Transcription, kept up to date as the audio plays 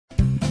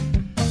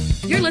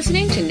You're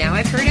listening to Now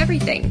I've Heard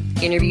Everything.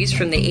 Interviews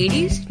from the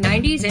 80s,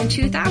 90s, and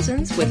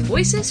 2000s with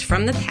voices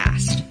from the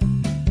past.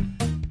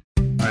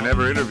 I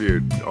never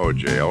interviewed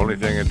O.J. Only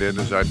thing I did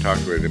is I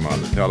talked with him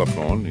on the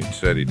telephone. He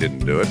said he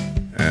didn't do it,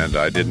 and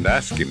I didn't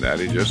ask him that.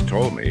 He just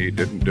told me he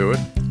didn't do it.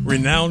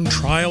 Renowned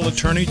trial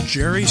attorney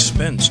Gerry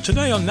Spence.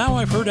 Today on Now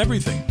I've Heard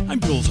Everything. I'm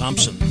Bill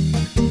Thompson.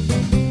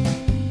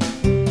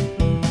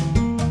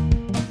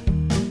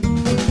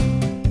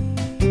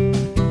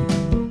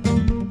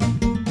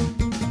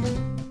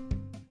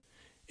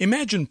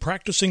 Imagine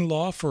practicing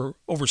law for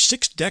over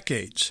 6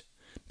 decades,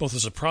 both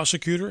as a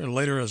prosecutor and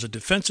later as a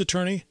defense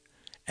attorney,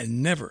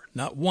 and never,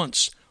 not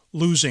once,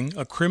 losing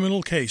a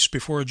criminal case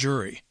before a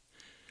jury.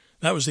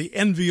 That was the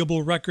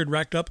enviable record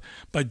racked up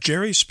by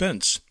Gerry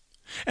Spence,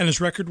 and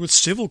his record with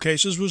civil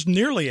cases was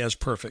nearly as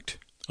perfect.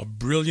 A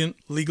brilliant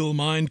legal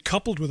mind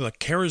coupled with a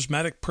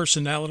charismatic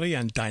personality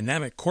and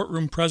dynamic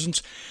courtroom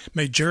presence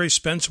made Gerry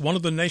Spence one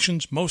of the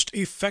nation's most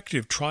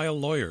effective trial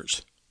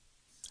lawyers.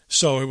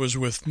 So it was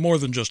with more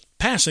than just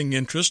passing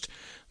interest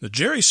that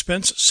Gerry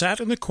Spence sat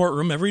in the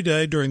courtroom every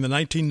day during the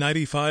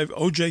 1995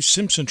 O.J.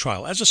 Simpson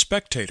trial as a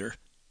spectator.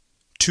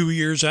 2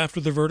 years after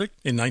the verdict,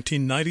 in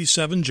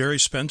 1997, Gerry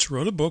Spence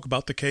wrote a book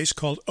about the case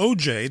called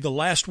O.J. The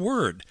Last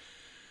Word.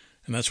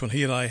 And that's when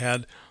he and I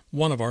had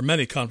one of our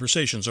many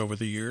conversations over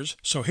the years.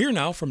 So here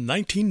now from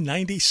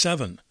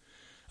 1997,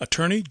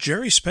 attorney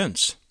Gerry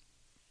Spence.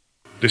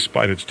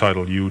 Despite its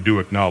title, you do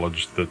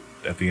acknowledge that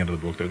at the end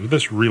of the book that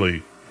this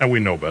really, and we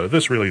know better,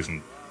 this really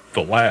isn't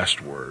the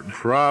last word.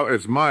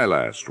 It's my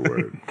last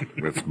word.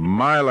 It's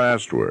my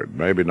last word.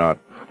 Maybe not,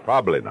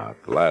 probably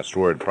not the last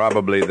word.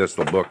 Probably this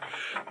the book.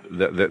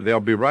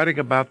 They'll be writing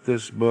about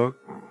this book,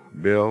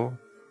 Bill,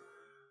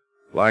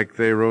 like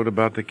they wrote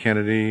about the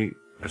Kennedy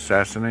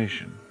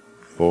assassination.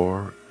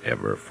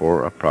 Forever.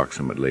 For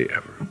approximately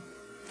ever.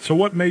 So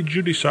what made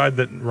you decide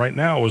that right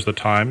now was the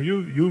time?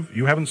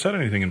 You haven't said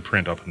anything in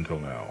print up until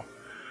now.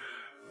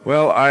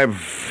 Well,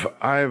 I've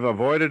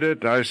avoided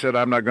it. I said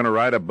I'm not going to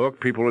write a book.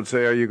 People would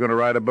say, "Are you going to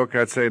write a book?"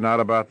 I'd say, "Not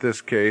about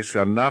this case.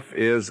 Enough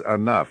is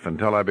enough."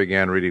 Until I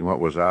began reading what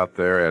was out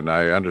there, and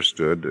I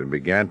understood and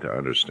began to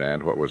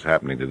understand what was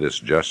happening to this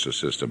justice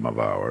system of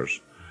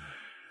ours.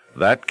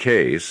 That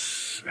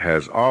case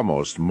has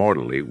almost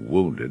mortally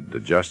wounded the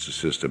justice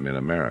system in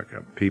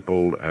America.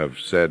 People have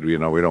said, we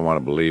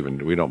don't believe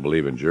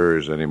in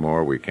juries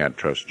anymore. We can't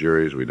trust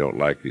juries. We don't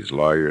like these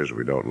lawyers.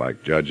 We don't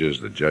like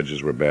judges. The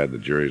judges were bad. The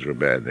juries were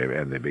bad.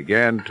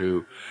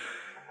 The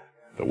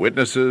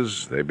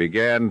witnesses, they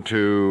began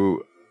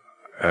to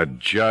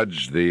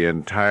judge the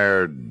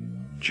entire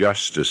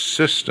justice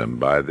system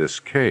by this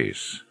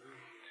case.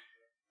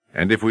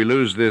 And if we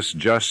lose this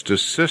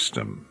justice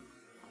system,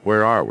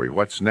 where are we?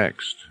 What's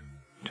next?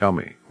 Tell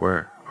me,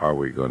 where are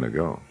we going to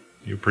go?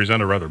 You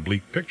present a rather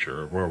bleak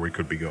picture of where we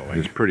could be going.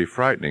 It's pretty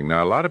frightening.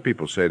 Now, a lot of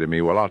people say to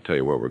me, "Well, I'll tell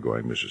you where we're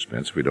going, Mr.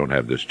 Spence. If we don't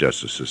have this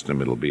justice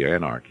system, it'll be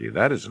anarchy."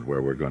 That isn't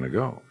where we're going to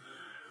go.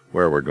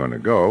 Where we're going to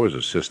go is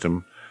a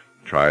system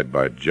tried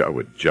by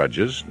with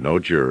judges, no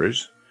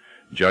juries,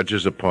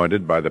 judges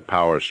appointed by the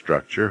power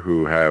structure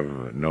who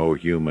have no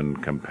human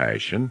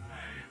compassion.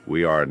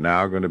 We are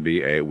now going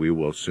to we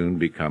will soon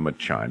become a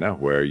China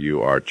where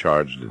you are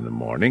charged in the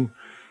morning,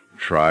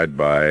 tried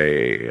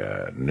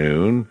by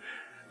noon,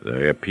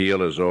 the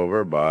appeal is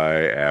over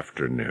by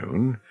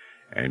afternoon,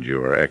 and you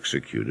are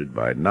executed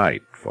by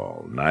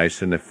nightfall.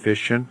 Nice and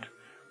efficient,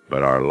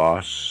 but our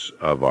loss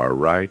of our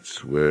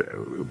rights will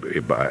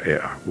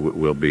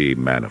be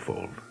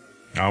manifold.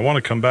 Now, I want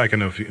to come back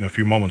in a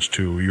few moments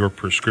to your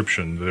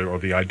prescription, or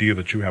the idea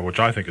that you have, which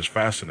I think is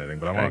fascinating.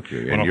 But Thank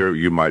you. And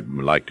you might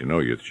like to know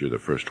that you're the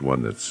first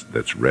one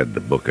that's read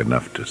the book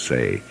enough to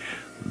say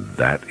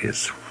that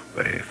is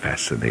a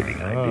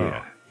fascinating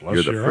idea.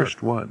 You're the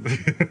first one.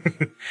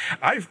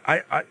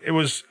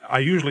 I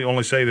usually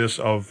only say this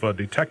of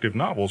detective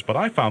novels, but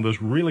I found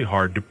this really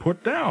hard to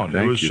put down.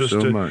 Thank you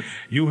so much.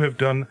 You have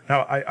done,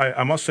 now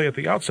I must say at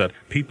the outset,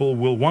 people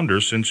will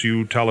wonder, since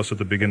you tell us at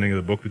the beginning of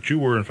the book that you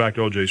were in fact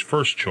O.J.'s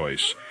first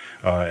choice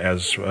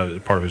as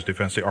part of his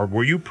defense.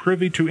 Were you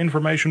privy to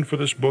information for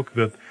this book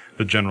that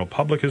the general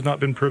public has not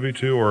been privy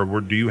to,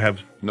 or do you have?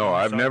 No,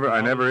 I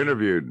never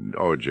interviewed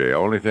O.J.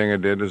 Only thing I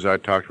did is I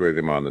talked with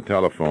him on the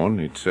telephone.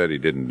 He said he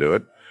didn't do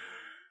it.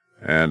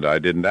 And I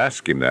didn't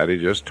ask him that. He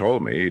just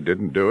told me he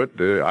didn't do it.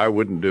 I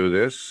wouldn't do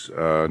this.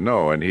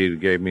 No, and he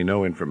gave me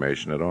no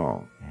information at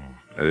all.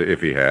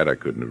 If he had, I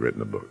couldn't have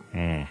written a book.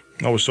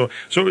 Oh, so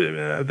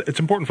it's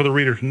important for the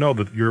reader to know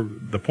that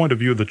the point of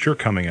view that you're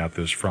coming at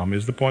this from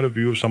is the point of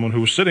view of someone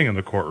who was sitting in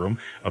the courtroom,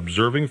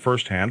 observing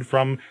firsthand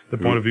from the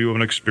point of view of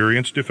an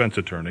experienced defense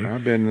attorney.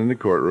 I've been in the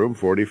courtroom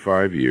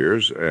 45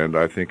 years, and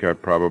I think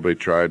I've probably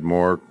tried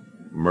more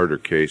murder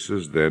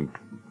cases than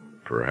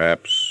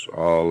perhaps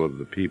all of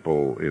the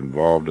people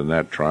involved in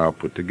that trial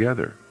put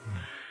together.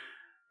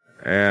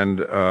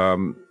 And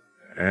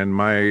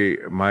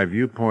my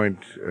viewpoint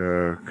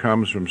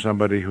comes from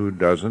somebody who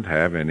doesn't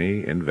have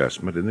any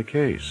investment in the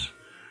case.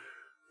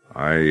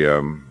 I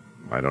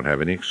don't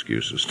have any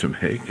excuses to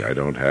make. I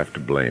don't have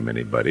to blame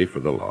anybody for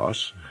the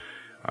loss.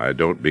 I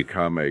don't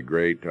become a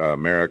great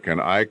American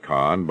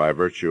icon by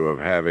virtue of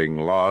having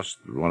lost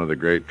one of the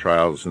great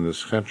trials in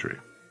this country.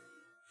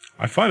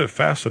 I find it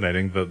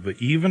fascinating the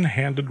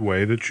even-handed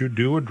way that you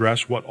do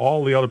address what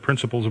all the other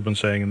principals have been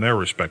saying in their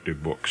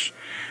respective books,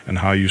 and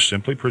how you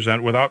simply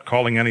present, without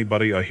calling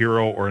anybody a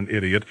hero or an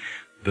idiot,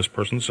 this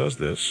person says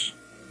this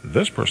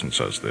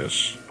says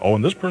this, oh,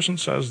 and this person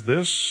says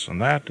this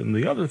and that and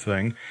the other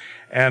thing.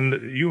 And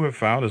you have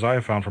found, as I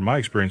have found from my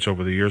experience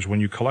over the years, when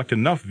you collect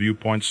enough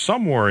viewpoints,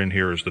 somewhere in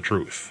here is the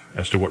truth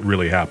as to what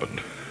really happened.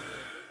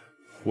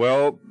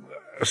 Well,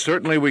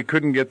 certainly we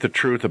couldn't get the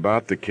truth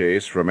about the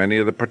case from any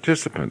of the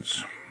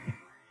participants.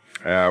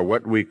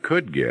 What we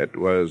could get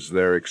was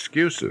their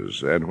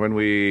excuses, and when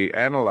we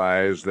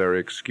analyze their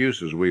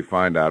excuses, we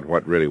find out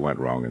what really went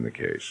wrong in the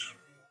case.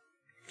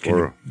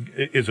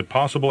 Is it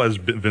possible, as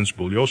Vince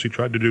Bugliosi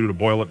tried to do, to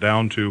boil it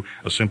down to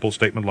a simple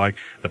statement like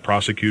the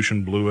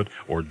prosecution blew it,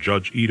 or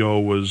Judge Ito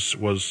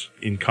was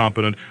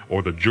incompetent,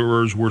 or the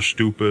jurors were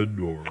stupid,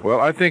 or... Well,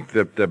 I think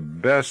that the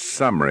best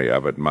summary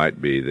of it might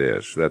be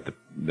this, that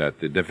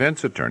the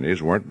defense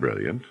attorneys weren't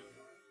brilliant.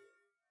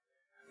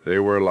 They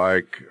were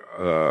like,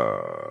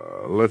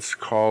 let's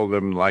call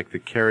them like the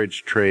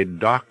carriage trade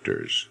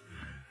doctors.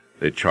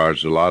 They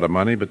charged a lot of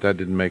money, but that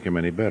didn't make them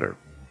any better.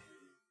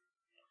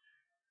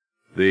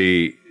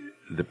 The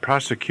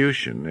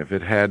prosecution, if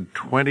it had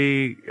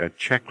a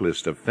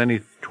checklist of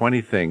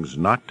 20 things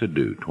not to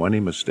do, 20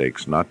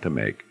 mistakes not to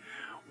make,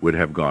 would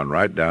have gone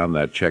right down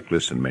that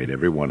checklist and made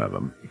every one of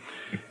them.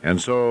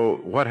 And so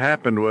what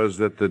happened was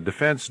that the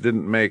defense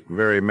didn't make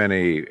very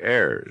many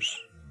errors.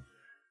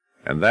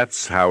 And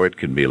that's how it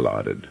can be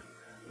lauded.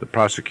 The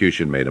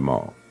prosecution made them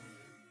all.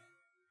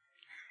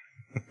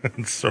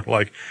 It's sort of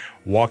like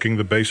walking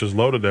the bases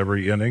loaded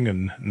every inning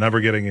and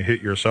never getting a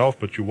hit yourself,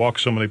 but you walk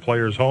so many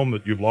players home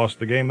that you've lost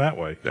the game that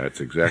way.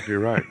 That's exactly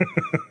right.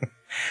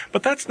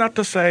 But that's not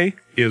to say,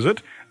 is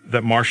it,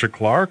 that Marcia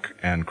Clark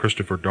and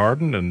Christopher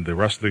Darden and the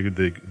rest of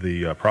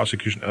the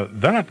prosecution,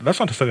 that's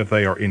not to say that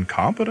they are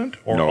incompetent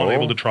or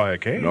unable to try a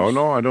case.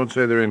 No, I don't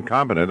say they're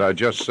incompetent. I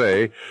just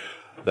say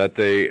that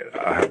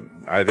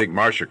I think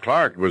Marcia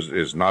Clark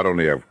is not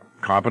only a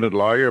competent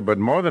lawyer, but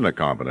more than a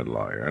competent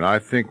lawyer. And I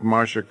think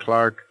Marcia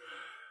Clark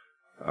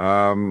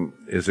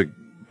is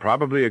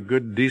probably a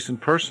good,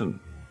 decent person.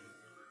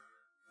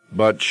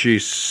 But she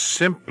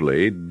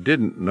simply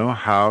didn't know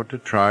how to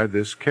try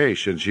this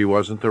case, and she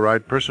wasn't the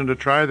right person to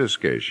try this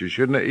case. She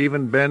shouldn't have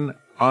even been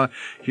on...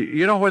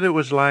 You know what it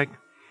was like?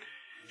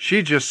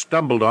 She just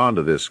stumbled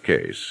onto this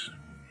case.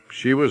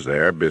 She was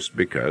there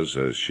because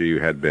she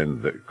had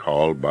been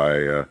called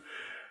by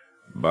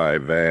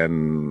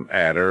Van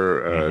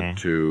Adder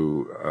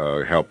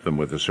to help them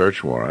with the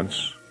search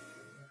warrants.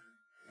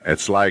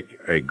 It's like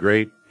a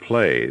great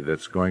play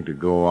that's going to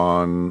go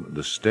on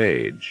the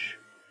stage,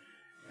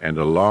 and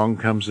along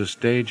comes a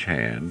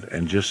stagehand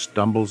and just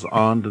stumbles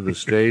onto the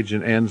stage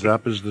and ends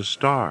up as the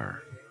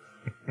star.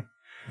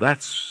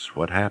 That's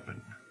what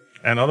happened.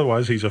 And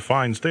otherwise, he's a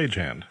fine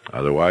stagehand.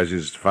 Otherwise,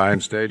 he's a fine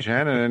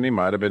stagehand, and then he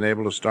might have been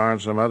able to star in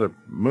some other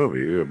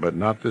movie, but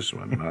not this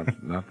one.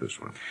 Not this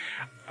one.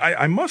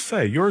 I must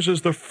say, yours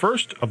is the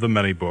first of the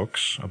many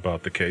books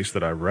about the case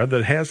that I read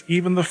that has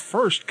even the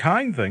first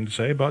kind thing to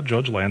say about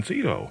Judge Lance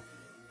Ito.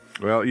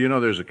 Well, you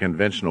know, there's a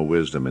conventional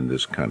wisdom in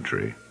this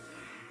country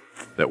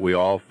that we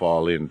all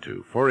fall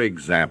into. For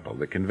example,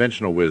 the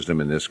conventional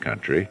wisdom in this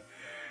country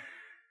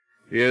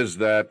is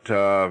that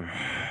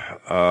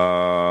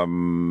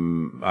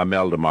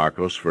Imelda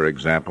Marcos, for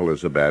example,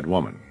 is a bad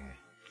woman.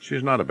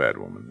 She's not a bad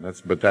woman,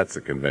 but that's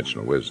the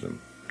conventional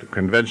wisdom. The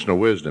conventional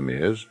wisdom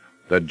is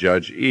that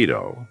Judge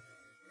Ito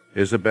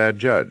is a bad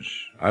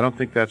judge. I don't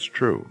think that's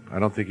true. I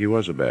don't think he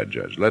was a bad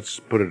judge.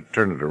 Let's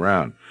turn it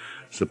around.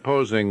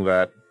 Supposing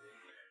that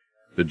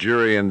the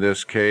jury in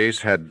this case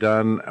had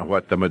done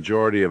what the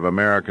majority of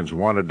Americans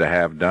wanted to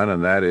have done,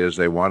 and that is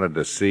they wanted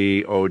to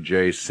see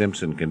O.J.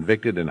 Simpson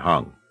convicted and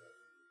hung.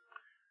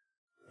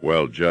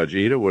 Well, Judge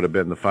Ito would have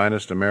been the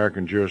finest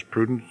American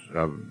jurisprudence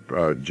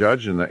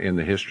judge in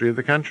the history of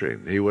the country.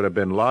 He would have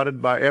been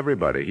lauded by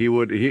everybody.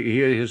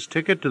 His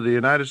ticket to the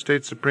United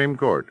States Supreme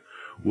Court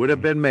would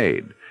have been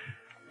made,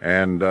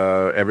 and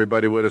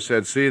everybody would have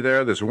said, "See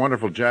there, this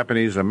wonderful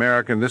Japanese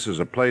American. This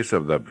is a place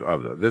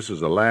this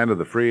is the land of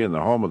the free and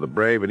the home of the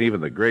brave, and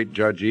even the great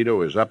Judge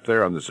Ito is up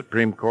there on the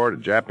Supreme Court, a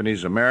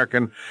Japanese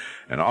American."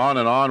 And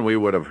on we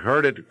would have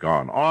heard it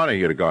gone on.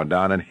 He would have gone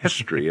down in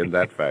history in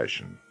that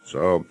fashion.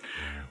 So,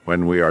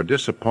 when we are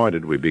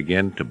disappointed, we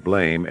begin to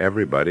blame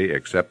everybody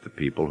except the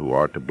people who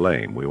are to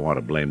blame. We want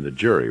to blame the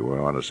jury. We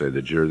want to say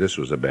the jury, this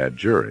was a bad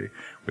jury.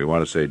 We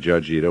want to say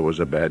Judge Ito was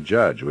a bad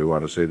judge. We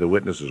want to say the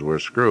witnesses were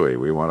screwy.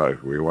 We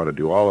want to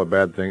do all the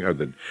bad things.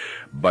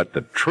 But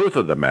the truth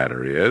of the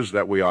matter is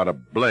that we ought to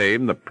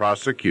blame the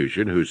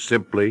prosecution, who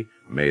simply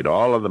made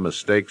all of the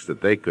mistakes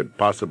that they could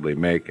possibly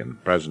make in the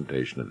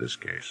presentation of this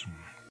case.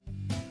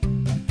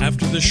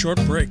 After this short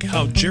break,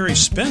 how Gerry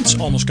Spence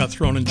almost got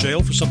thrown in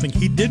jail for something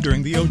he did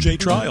during the O.J.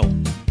 trial.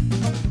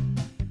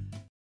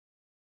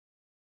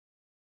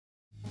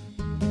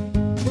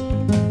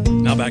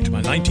 Now back back to my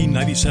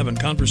 1997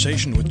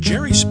 conversation with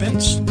Gerry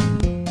Spence.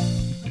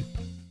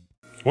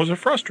 Was it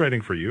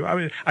frustrating for you? I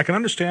mean, I can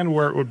understand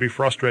where it would be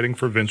frustrating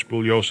for Vince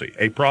Bugliosi,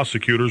 a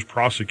prosecutor's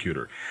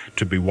prosecutor,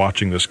 to be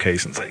watching this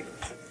case and saying,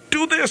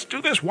 do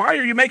this. Why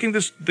are you making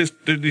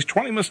these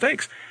 20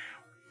 mistakes?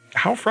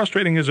 How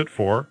frustrating is it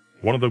for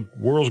one of the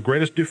world's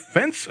greatest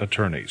defense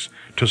attorneys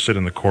to sit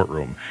in the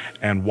courtroom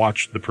and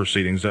watch the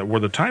proceedings? That were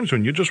the times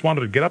when you just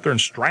wanted to get up there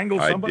and strangle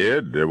somebody? I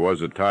did. There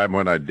was a time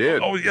when I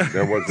did. Oh, yeah.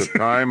 There was a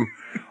time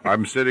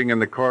I'm sitting in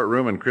the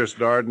courtroom and Chris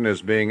Darden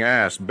is being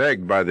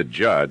begged by the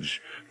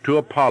judge to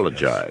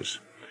apologize. Yes.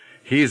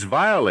 He's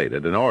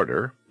violated an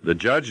order. The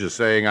judge is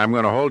saying, I'm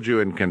going to hold you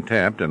in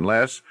contempt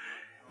unless,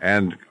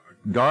 and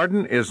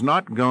Darden is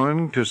not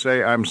going to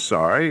say, I'm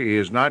sorry. He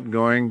is not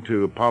going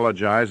to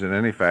apologize in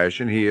any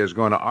fashion. He is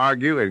going to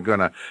argue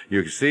and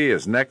you can see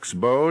his neck's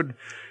bowed.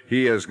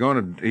 He is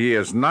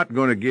not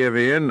going to give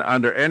in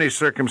under any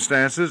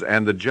circumstances,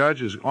 and the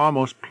judge is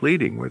almost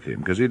pleading with him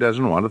because he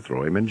doesn't want to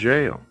throw him in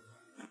jail.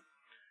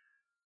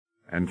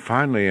 And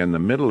finally, in the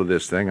middle of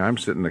this thing, I'm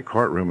sitting in the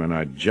courtroom, and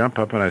I jump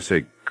up and I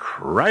say,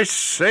 Christ's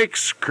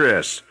sakes,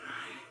 Chris.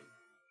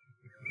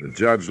 The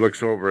judge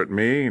looks over at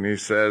me, and he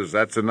says,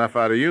 that's enough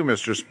out of you,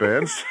 Mr.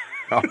 Spence.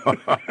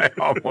 I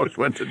almost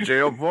went to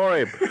jail for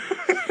him.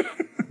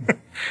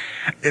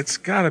 It's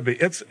got to be.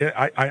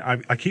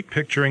 I keep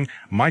picturing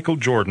Michael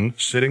Jordan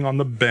sitting on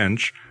the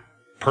bench,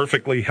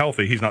 perfectly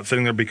healthy. He's not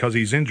sitting there because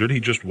he's injured. He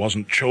just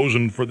wasn't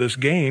chosen for this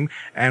game,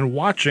 and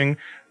watching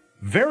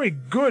very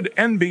good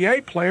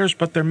NBA players,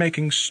 but they're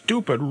making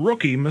stupid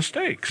rookie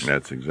mistakes.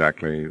 That's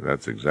exactly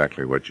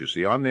what you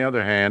see. On the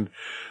other hand,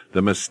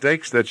 the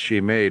mistakes that she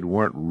made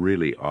weren't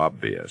really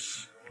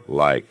obvious,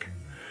 like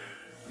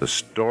the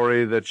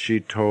story that she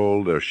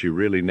told, or she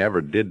really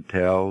never did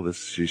tell.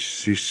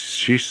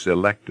 She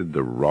selected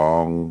the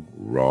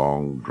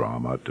wrong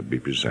drama to be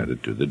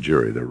presented to the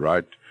jury. The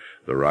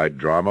right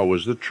drama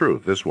was the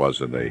truth. This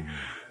wasn't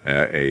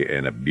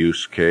an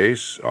abuse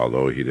case,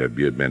 although he had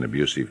been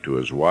abusive to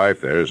his wife.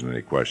 There isn't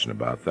any question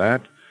about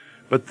that.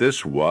 But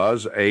this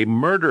was a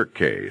murder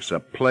case, a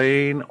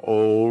plain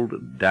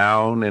old,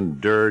 down and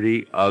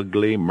dirty,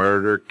 ugly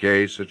murder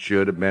case that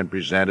should have been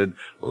presented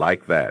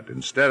like that.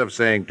 Instead of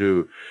saying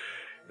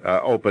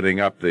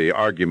opening up the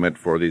argument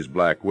for these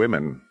black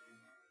women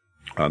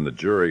on the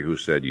jury who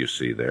said, you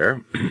see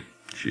there,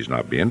 she's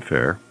not being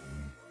fair.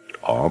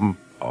 All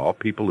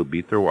people who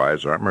beat their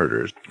wives aren't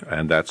murderers.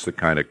 And that's the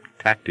kind of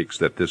tactics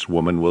that this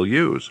woman will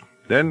use.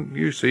 Then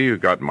you see you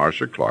got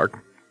Marcia Clark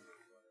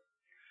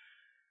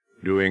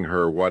doing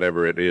her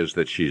whatever it is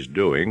that she's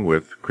doing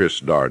with Chris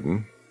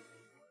Darden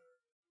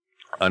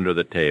under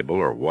the table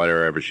or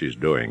wherever she's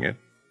doing it.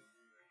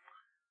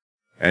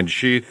 And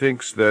she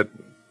thinks that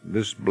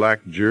this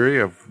black jury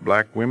of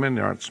black women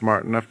aren't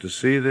smart enough to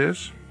see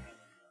this.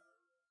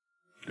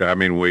 I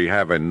mean, we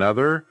have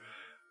another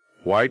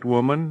white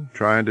woman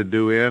trying to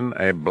do in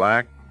a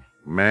black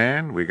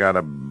man.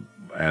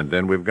 And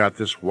then we've got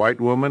this white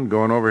woman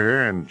going over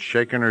here and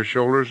shaking her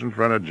shoulders in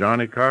front of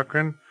Johnny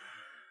Cochran.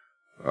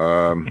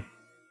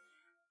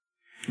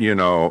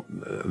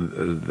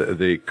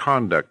 The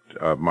conduct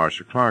of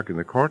Marcia Clark in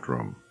the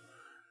courtroom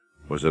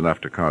was enough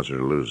to cause her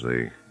to lose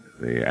the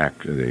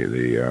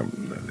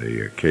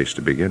case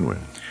to begin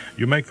with.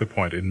 You make the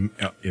point in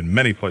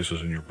many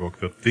places in your book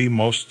that the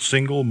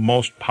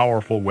most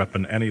powerful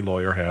weapon any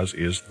lawyer has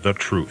is the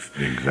truth.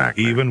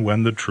 Exactly. Even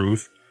when the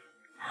truth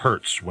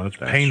hurts, when it's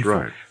painful.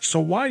 Right. So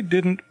why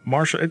didn't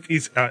Marcia?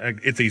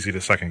 It's easy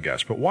to second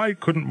guess, but why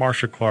couldn't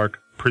Marcia Clark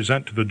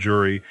present to the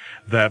jury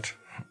that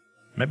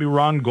maybe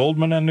Ron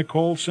Goldman and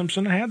Nicole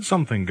Simpson had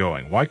something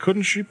going? Why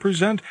couldn't she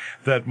present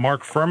that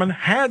Mark Furman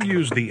had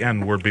used the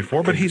N-word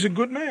before, but he's a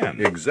good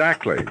man?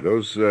 Exactly.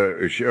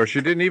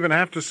 She didn't even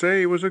have to say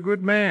he was a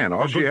good man.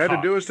 All she had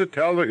to do was to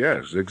tell the...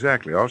 Yes,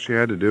 exactly. All she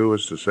had to do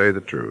was to say the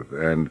truth.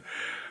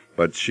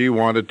 But she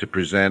wanted to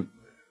present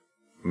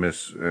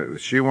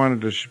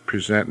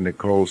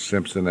Nicole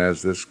Simpson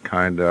as this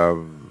kind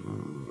of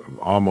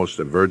almost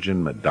a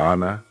Virgin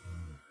Madonna,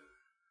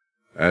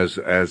 as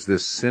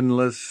this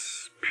sinless,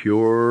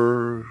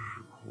 pure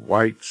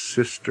white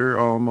sister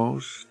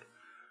almost,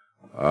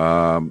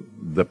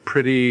 the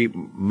pretty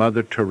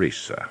Mother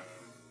Teresa.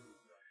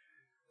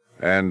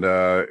 And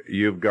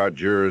you've got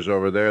jurors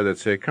over there that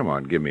say, come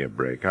on, give me a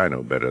break. I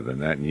know better than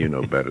that, and you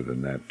know better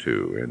than that,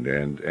 too.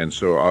 And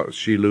so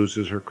she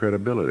loses her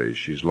credibility.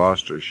 She's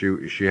lost her.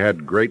 She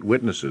had great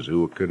witnesses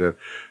who could have,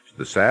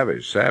 the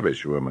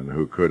savage woman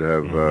who could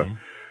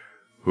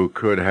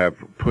have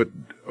put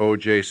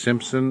O.J.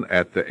 Simpson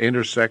at the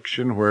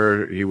intersection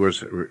where he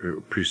was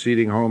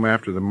proceeding home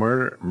after the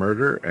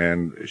murder,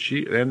 and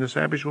the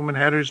savage woman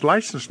had his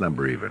license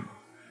number even.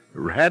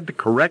 Had the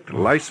correct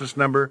license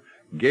number,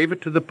 gave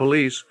it to the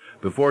police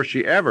before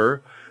she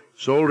ever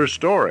sold her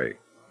story.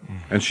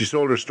 And she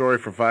sold her story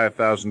for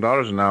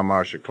 $5,000, and now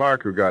Marcia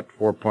Clark, who got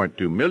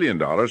 $4.2 million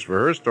for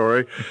her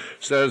story,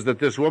 says that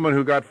this woman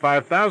who got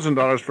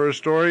 $5,000 for her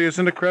story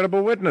isn't a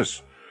credible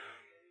witness.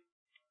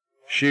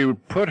 She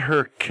put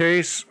her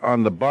case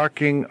on the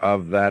barking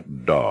of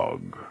that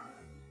dog.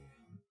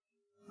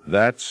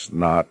 That's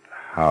not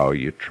how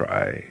you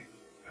try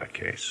a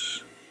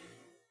case.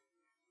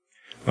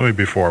 Let me,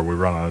 before we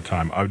run out of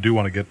time, I do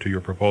want to get to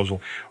your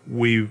proposal.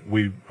 We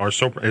are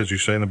so, as you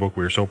say in the book,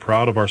 we are so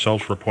proud of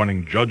ourselves for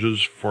appointing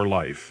judges for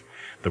life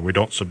that we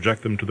don't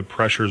subject them to the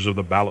pressures of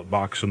the ballot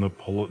box and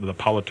the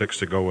politics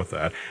that go with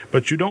that.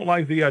 But you don't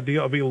like the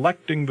idea of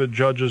electing the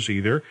judges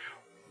either.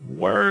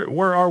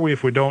 Where are we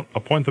if we don't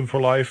appoint them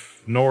for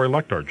life nor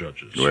elect our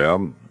judges?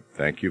 Well,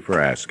 thank you for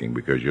asking,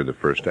 because you're the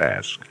first to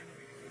ask.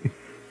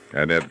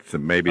 And that's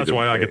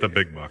why I get the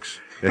big bucks.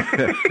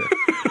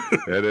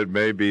 And it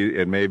may be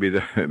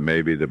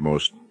the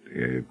most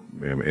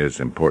is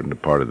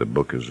important part of the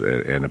book, is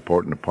an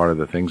important part of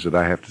the things that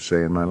I have to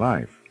say in my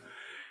life.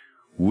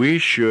 We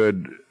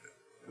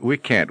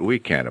can't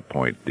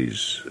appoint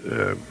these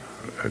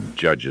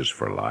judges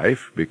for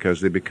life,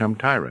 because they become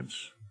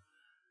tyrants.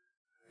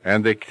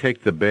 And they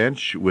take the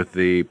bench with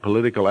the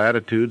political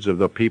attitudes of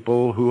the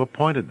people who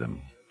appointed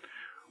them.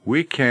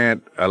 We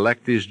can't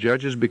elect these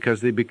judges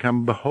because they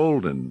become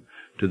beholden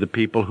to the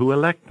people who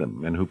elect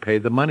them and who pay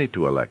the money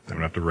to elect them.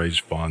 They don't have to raise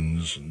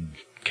funds and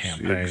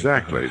campaign.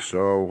 Exactly.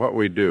 So what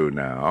we do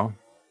now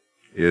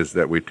is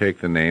that we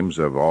take the names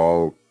of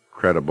all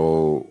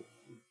credible,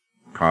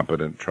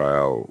 competent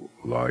trial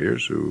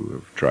lawyers who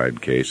have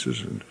tried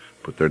cases and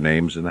put their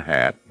names in the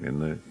hat,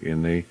 in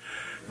the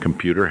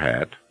computer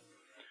hat,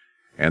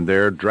 and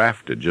they're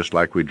drafted just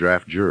like we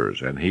draft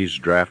jurors. And he's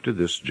drafted,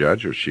 this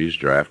judge, or she's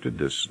drafted,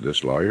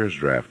 this lawyer is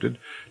drafted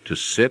to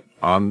sit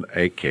on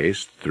a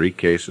case, 3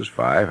 cases,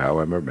 5,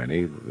 however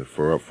many,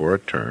 for a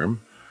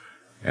term.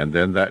 And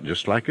then that,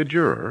 just like a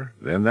juror,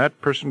 then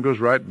that person goes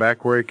right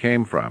back where he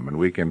came from. And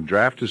we can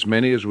draft as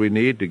many as we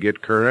need to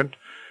get current.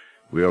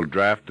 We'll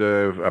draft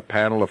a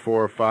panel of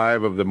 4 or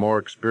 5 of the more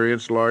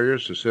experienced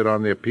lawyers to sit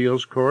on the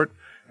appeals court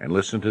and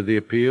listen to the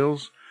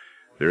appeals.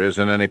 There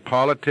isn't any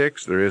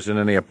politics. There isn't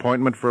any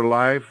appointment for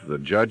life. The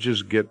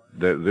judges get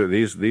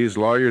these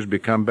lawyers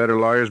become better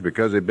lawyers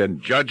because they've been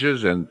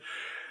judges, and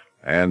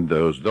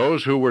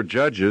those who were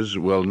judges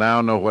will now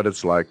know what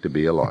it's like to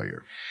be a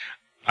lawyer.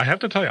 I have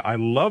to tell you, I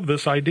love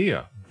this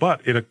idea,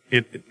 but it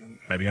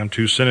maybe I'm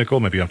too cynical,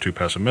 maybe I'm too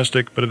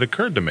pessimistic, but it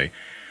occurred to me.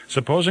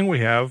 Supposing we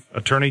have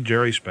Attorney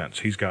Gerry Spence.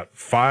 He's got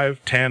 5,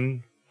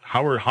 10,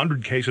 however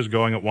 100 cases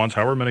going at once,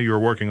 however many you're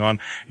working on.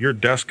 Your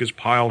desk is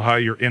piled high,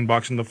 your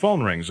inbox, and the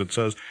phone rings. It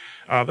says,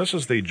 this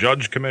is the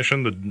Judge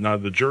Commission,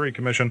 the Jury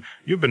Commission.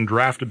 You've been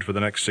drafted for the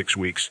next 6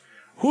 weeks.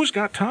 Who's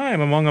got time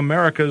among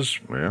America's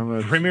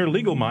premier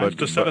legal minds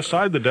to set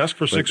aside the desk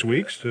for 6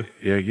 weeks?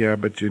 Yeah,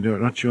 but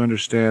don't you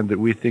understand that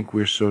we think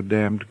we're so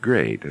damned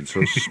great and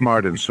so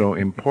smart and so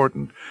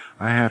important?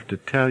 I have to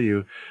tell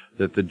you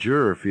that the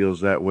juror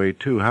feels that way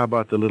too. How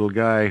about the little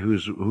guy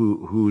who's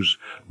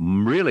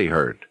really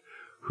hurt,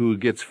 who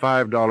gets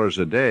 $5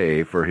 a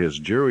day for his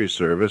jury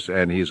service,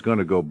 and he's going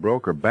to go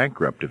broke or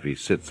bankrupt if he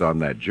sits on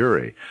that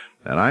jury?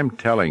 And I'm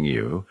telling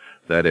you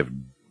that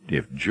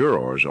if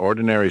jurors,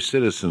 ordinary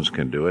citizens,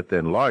 can do it,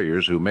 then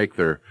lawyers who make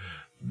their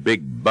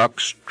big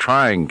bucks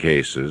trying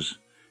cases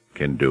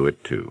can do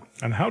it too.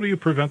 And how do you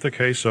prevent the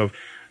case of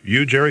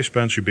you, Gerry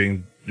Spence, you've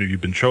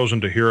been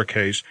chosen to hear a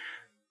case?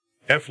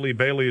 F. Lee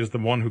Bailey is the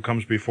one who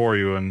comes before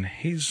you, and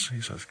he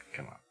says,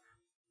 come on,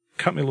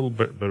 cut me a little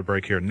bit of a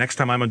break here. Next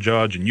time I'm a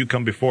judge and you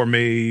come before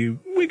me,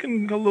 we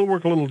can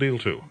work a little deal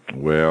too.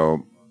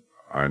 Well,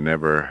 I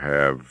never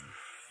have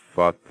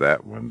thought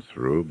that one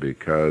through,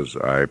 because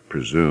I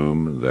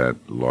presume that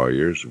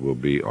lawyers will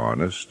be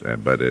honest,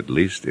 but at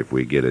least if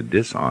we get a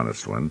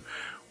dishonest one,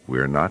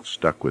 we're not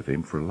stuck with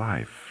him for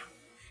life.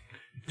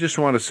 I just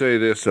want to say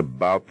this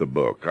about the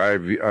book.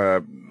 I've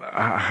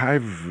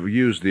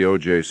used the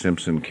O.J.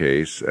 Simpson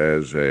case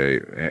as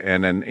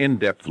an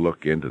in-depth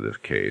look into this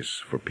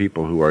case for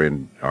people who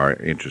are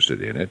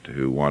interested in it,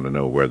 who want to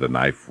know where the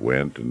knife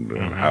went and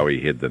how he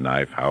hid the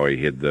knife, how he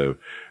hid the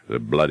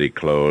bloody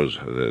clothes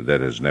that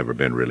has never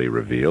been really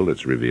revealed.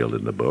 It's revealed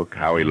in the book.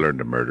 How he learned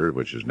to murder,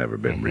 which has never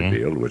been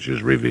revealed, which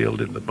is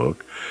revealed in the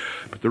book.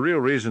 But the real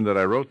reason that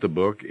I wrote the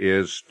book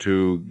is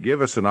to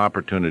give us an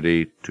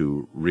opportunity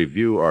to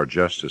review our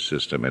justice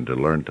system and to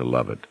learn to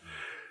love it.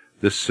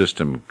 This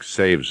system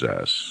saves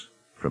us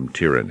from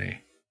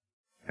tyranny,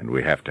 and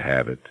we have to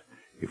have it.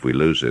 If we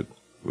lose it,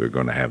 we're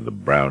going to have the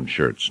brown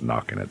shirts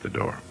knocking at the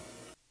door.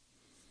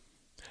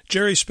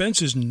 Gerry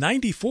Spence is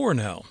 94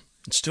 now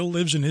and still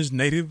lives in his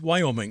native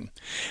Wyoming.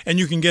 And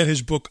you can get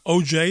his book,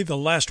 O.J. The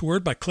Last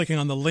Word, by clicking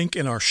on the link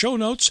in our show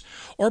notes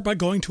or by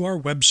going to our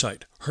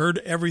website,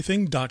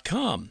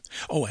 heardeverything.com.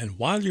 Oh, and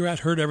while you're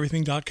at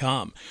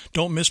heardeverything.com,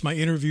 don't miss my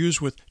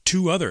interviews with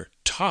 2 other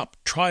top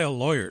trial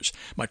lawyers.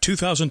 My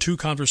 2002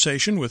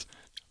 conversation with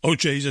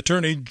O.J.'s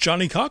attorney,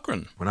 Johnny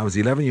Cochran. When I was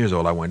 11 years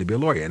old, I wanted to be a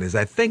lawyer. And as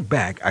I think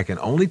back, I can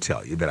only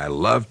tell you that I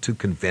loved to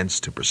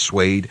convince, to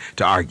persuade,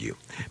 to argue.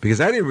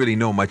 Because I didn't really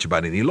know much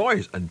about any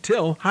lawyers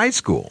until high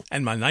school.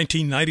 And my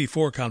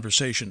 1994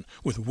 conversation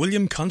with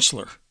William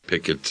Kunstler.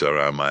 Pickets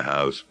around my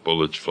house,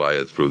 bullets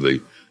fly through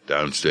the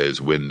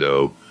downstairs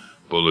window,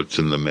 bullets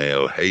in the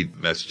mail, hate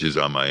messages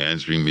on my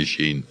answering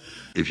machine,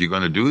 If you're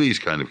going to do these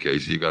kind of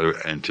cases, you got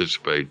to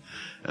anticipate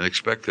and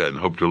expect that and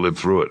hope to live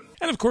through it.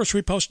 And of course,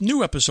 we post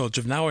new episodes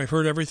of Now I've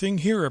Heard Everything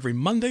here every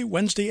Monday,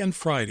 Wednesday, and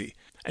Friday.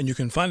 And you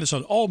can find us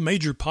on all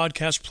major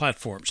podcast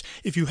platforms.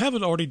 If you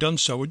haven't already done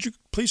so, would you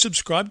please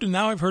subscribe to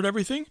Now I've Heard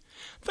Everything?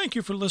 Thank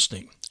you for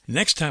listening.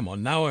 Next time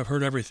on Now I've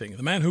Heard Everything,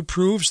 the man who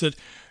proves that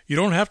you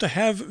don't have to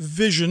have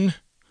vision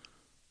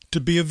to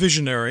be a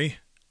visionary,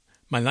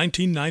 my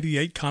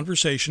 1998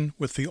 conversation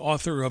with the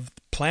author of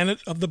Planet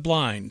of the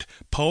Blind,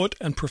 poet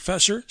and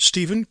professor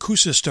Stephen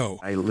Kusisto.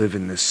 I live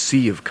in this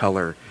sea of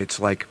color. It's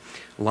like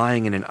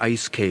lying in an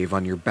ice cave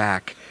on your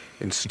back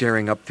and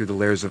staring up through the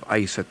layers of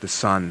ice at the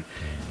sun,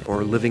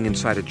 or living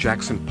inside a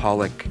Jackson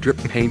Pollock drip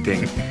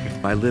painting.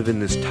 I live in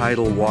this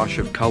tidal wash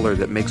of color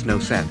that makes no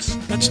sense.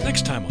 That's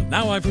next time on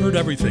Now I've Heard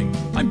Everything.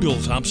 I'm Bill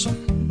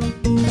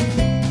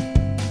Thompson.